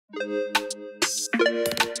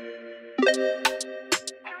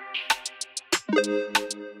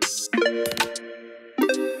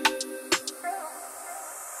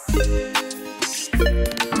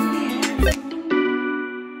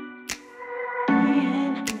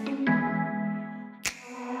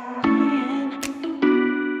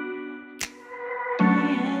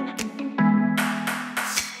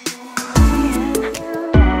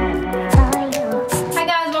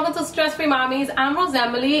Mommies, I'm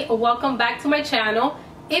Emily. Welcome back to my channel.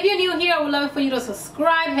 If you're new here, I would love it for you to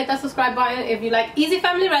subscribe. Hit that subscribe button if you like easy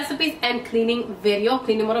family recipes and cleaning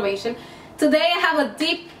motivation. Today I have a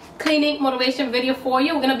deep cleaning motivation video for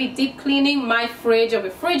you. We're gonna be deep cleaning my fridge or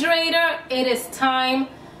refrigerator. It is time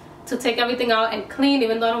to take everything out and clean,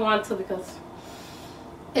 even though I don't want to because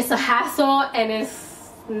it's a hassle and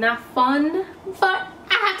it's not fun, but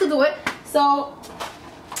I have to do it. So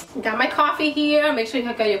got my coffee here. Make sure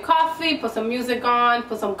you got your coffee, put some music on,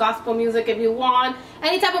 put some gospel music if you want,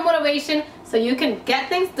 any type of motivation so you can get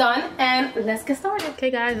things done, and let's get started.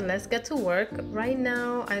 Okay guys, let's get to work. Right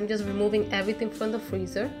now I'm just removing everything from the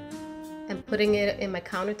freezer and putting it in my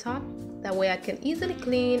countertop. That way I can easily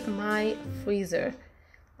clean my freezer.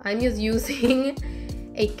 I'm just using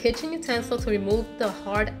a kitchen utensil to remove the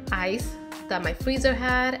hard ice that my freezer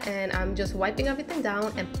had, and I'm just wiping everything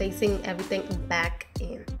down and placing everything back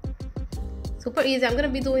in. Super easy. I'm gonna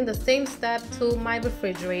be doing the same step to my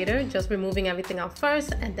refrigerator, just removing everything out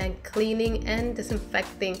first and then cleaning and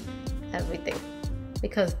disinfecting everything,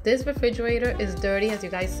 because this refrigerator is dirty, as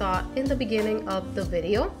you guys saw in the beginning of the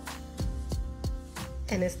video,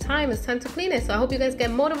 and it's time to clean it. So I hope you guys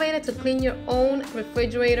get motivated to clean your own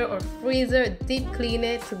refrigerator or freezer, deep clean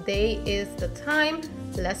it. Today is the time.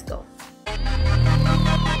 Let's go.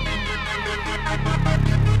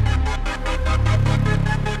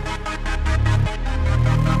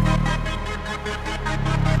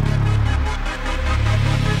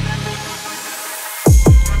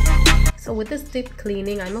 So with this deep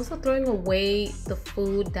cleaning, I'm also throwing away the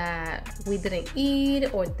food that we didn't eat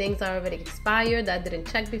or things that are already expired that I didn't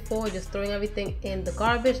check before. Just throwing everything in the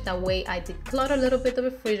garbage. That way I declutter a little bit the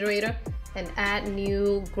refrigerator and add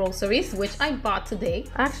new groceries, which I bought today.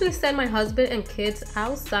 I actually sent my husband and kids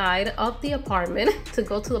outside of the apartment to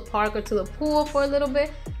go to the park or to the pool for a little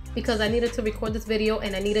bit, because I needed to record this video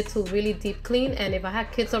and I needed to really deep clean. And if I had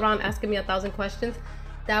kids around asking me 1,000 questions,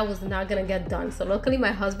 that was not gonna get done. So luckily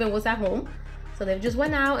my husband was at home, so they just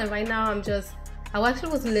went out, and right now I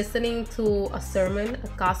actually was listening to a sermon, a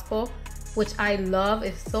gospel, which I love.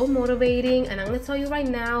 It's so motivating, and I'm gonna tell you right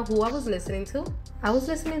now who I was listening to. I was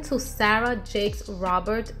listening to Sarah Jakes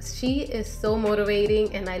Roberts. She is so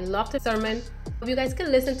motivating and I love the sermon. If you guys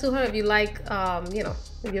can listen to her, if you like, you know,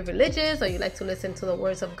 if you're religious or you like to listen to the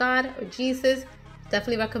words of God or Jesus,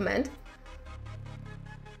 definitely recommend.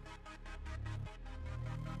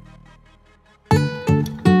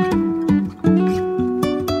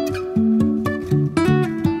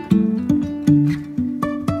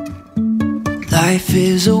 Life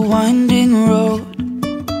is a winding road,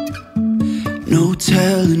 no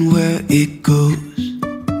telling where it goes.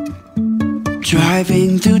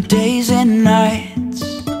 Driving through days and nights,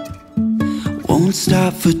 won't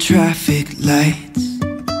stop for traffic lights.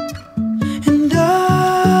 And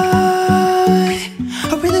I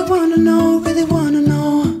really wanna know,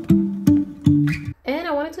 And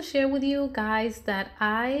I wanted to share with you guys that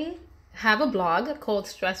I have a blog called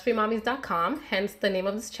stressfreemommies.com, hence the name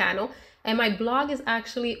of this channel. And my blog is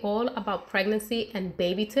actually all about pregnancy and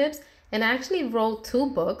baby tips. And I actually wrote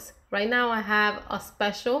 2 books. Right now I have a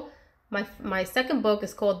special. My second book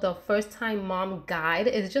is called The First Time Mom Guide.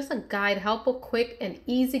 It's just a guide, helpful, quick, and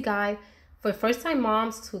easy guide for first-time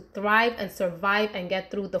moms to thrive and survive and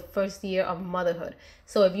get through the first year of motherhood.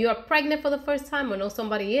 So if you are pregnant for the first time or know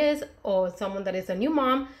somebody is, or someone that is a new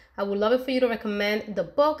mom, I would love it for you to recommend the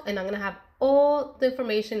book. And I'm gonna have all the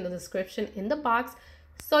information in the description in the box,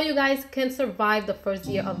 so you guys can survive the first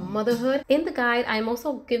year of motherhood. In the guide, I'm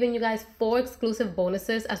also giving you guys 4 exclusive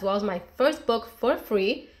bonuses, as well as my first book for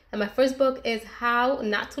free. And my first book is How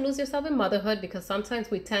Not to Lose Yourself in Motherhood, because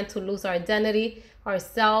sometimes we tend to lose our identity,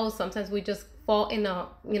 ourselves. Sometimes we just fall in a,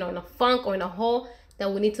 you know, in a funk or in a hole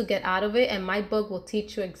that we need to get out of it. And my book will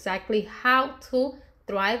teach you exactly how to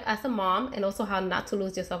thrive as a mom and also how not to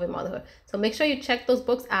lose yourself in motherhood. So make sure you check those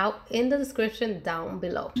books out in the description down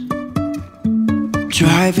below.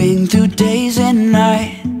 Driving through days and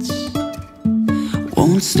nights,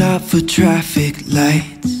 won't stop for traffic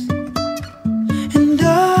lights. And I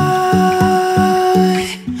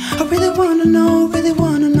really wanna know,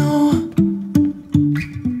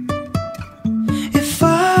 if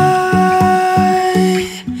I'll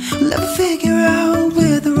ever figure out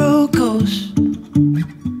where the road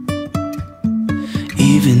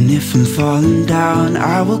down,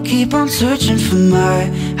 I will keep on searching for my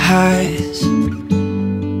highs.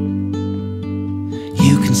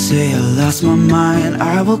 You can say I lost my mind,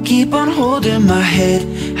 I will keep on holding my head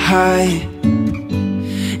high,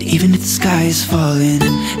 even if the sky is falling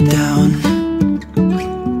down.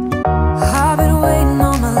 I've been waiting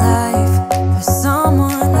all my life for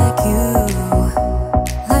someone like you,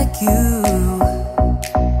 like you.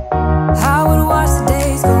 I would watch the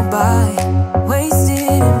days go by, wasted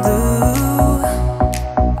in blue.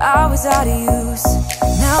 I was out of use.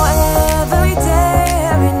 Now every day,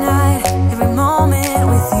 every night, every moment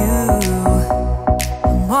with you,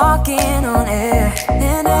 I'm walking on air.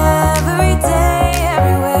 And every day,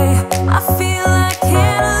 every way, I feel I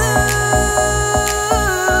can't lose.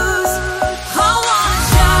 I wanna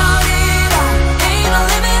shout it out, ain't no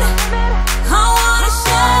limit. I wanna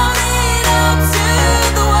shout it out to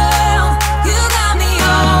the world. You got me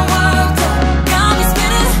all worked up, got me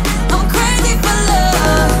spinning. I'm crazy for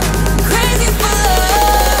love, crazy for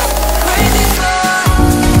love, crazy for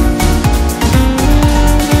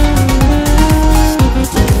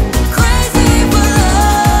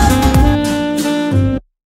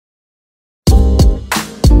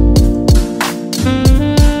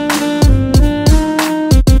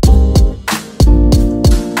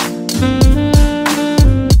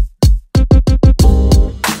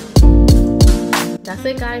That's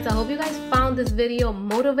it, guys. I hope you guys found this video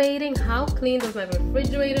motivating. How clean does my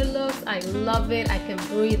refrigerator look? I love it. I can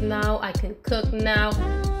breathe now. I can cook now.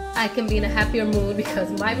 I can be in a happier mood because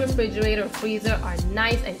my refrigerator and freezer are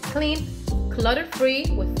nice and clean,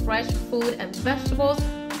 clutter-free, with fresh food and vegetables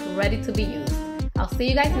ready to be used. I'll see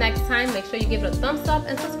you guys next time. Make sure you give it a thumbs up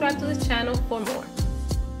and subscribe to this channel for more.